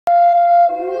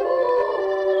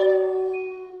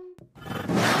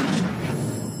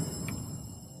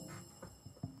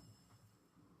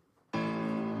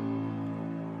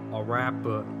A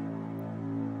rapper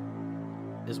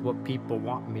is what people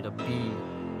want me to be.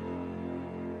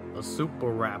 A super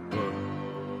rapper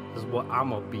is what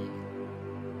I'ma be.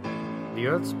 The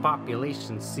Earth's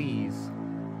population sees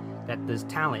that there's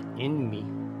talent in me.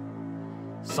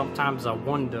 Sometimes I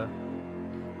wonder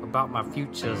about my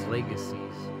future's legacies.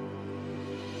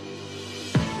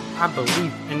 I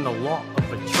believe in the law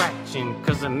of attraction,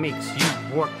 cause it makes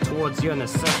you work towards your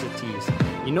necessities.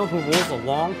 You know who rolls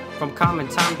along from common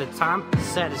time to time?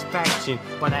 Satisfaction.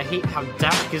 But I hate how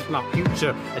doubt gives my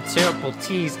future a terrible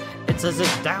tease. It's as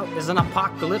if doubt is an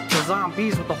apocalypse of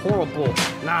zombies with a horrible,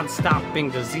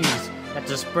 non-stopping disease that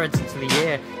just spreads into the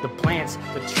air, the plants,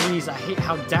 the trees. I hate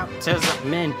how doubt tears up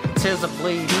men, tears up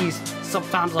ladies.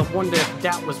 Sometimes I wonder if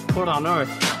doubt was put on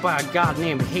earth by a god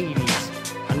named Hades.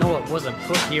 I know it wasn't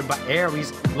put here by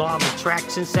Ares. Law of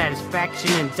attraction,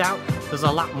 satisfaction, and doubt. There's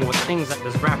a lot more things that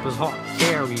this rapper's heart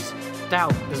carries.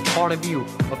 Doubt is part of you.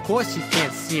 Of course you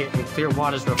can't see it in clear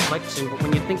water's reflection, but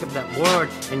when you think of that word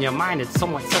in your mind, it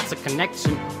somewhat sets a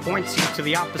connection, points you to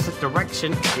the opposite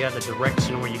direction. Yeah, the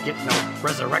direction where you get no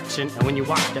resurrection. And when you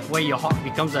walk that way, your heart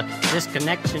becomes a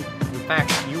disconnection. In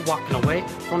fact, you walking away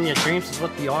from your dreams is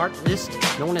what the artist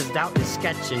known as doubt is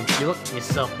sketching. You look at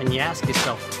yourself and you ask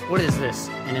yourself, what is this?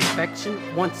 An infection?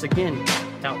 Once again,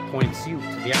 doubt points you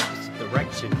to the opposite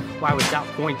direction. Why would doubt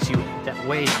point you that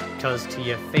way? Because to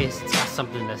your face it's got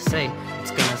something to say.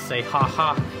 It's gonna say, ha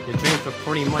ha, your dreams are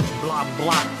pretty much blah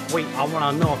blah. Wait, I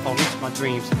wanna know if I'll reach my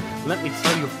dreams. Let me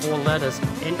tell you 4 letters,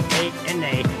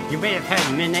 N-A-N-A. You may have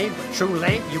had Min-A, but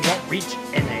truly you won't reach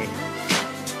N-A.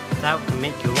 Doubt can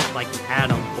make you look like an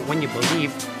atom, but when you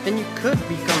believe, then you could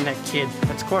become that kid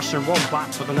that's crushing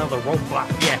robots with another robot.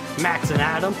 Yeah, Max and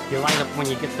Adam, you light up when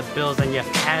you get the bills and you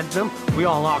add them. We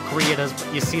all are creators,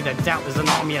 but you see that doubt is an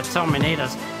army of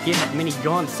terminators. Hear that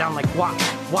minigun sound like whop,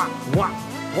 whop, whop,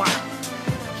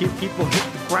 whop. Hear people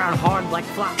hit the ground hard like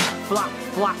flop, flop,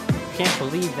 flop. Can't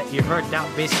believe that you heard doubt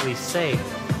basically say,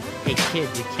 hey kid,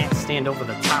 you can't stand over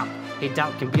the top. Hey,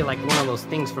 doubt can be like one of those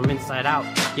things from inside out.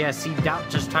 Yeah, see, doubt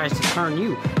just tries to turn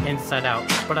you inside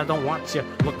out. But I don't want you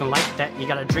looking like that. You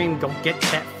got a dream, go get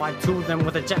that. Fly to them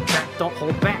with a jetpack, don't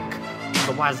hold back.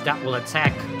 Otherwise, doubt will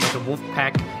attack like a wolf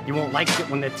pack. You won't like it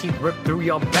when their teeth rip through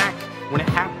your back. When it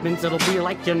happens, it'll be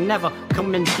like you're never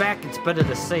coming back. It's better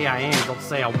to say I am, don't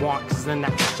say I want, cause then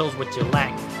that just shows what you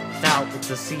lack. Doubt, it's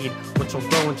a seed which will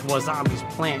grow into a zombie's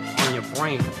plant on your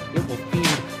brain. It will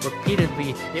feed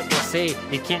repeatedly. It will say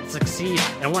you can't succeed.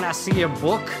 And when I see your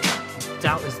book,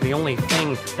 doubt is the only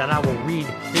thing that I will read.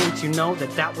 Didn't you know that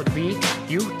that would be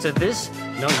you to this?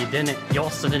 No, you didn't. You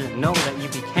also didn't know that you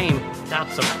became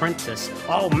doubt's apprentice.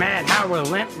 Oh man, how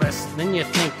relentless. Then you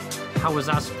think, how was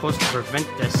I supposed to prevent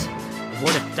this?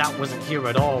 What if doubt wasn't here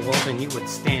at all? Well, then you would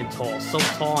stand tall. So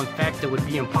tall, in fact, it would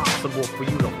be impossible for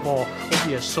you to fall. Over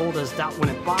your shoulders, doubt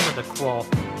wouldn't bother to crawl.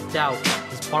 Doubt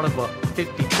is part of a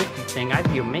 50-50 thing.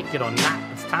 Either you make it or not.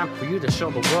 It's time for you to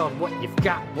show the world what you've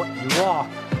got, what you are.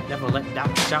 Never let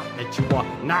doubt shout that you are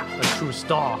not a true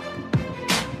star.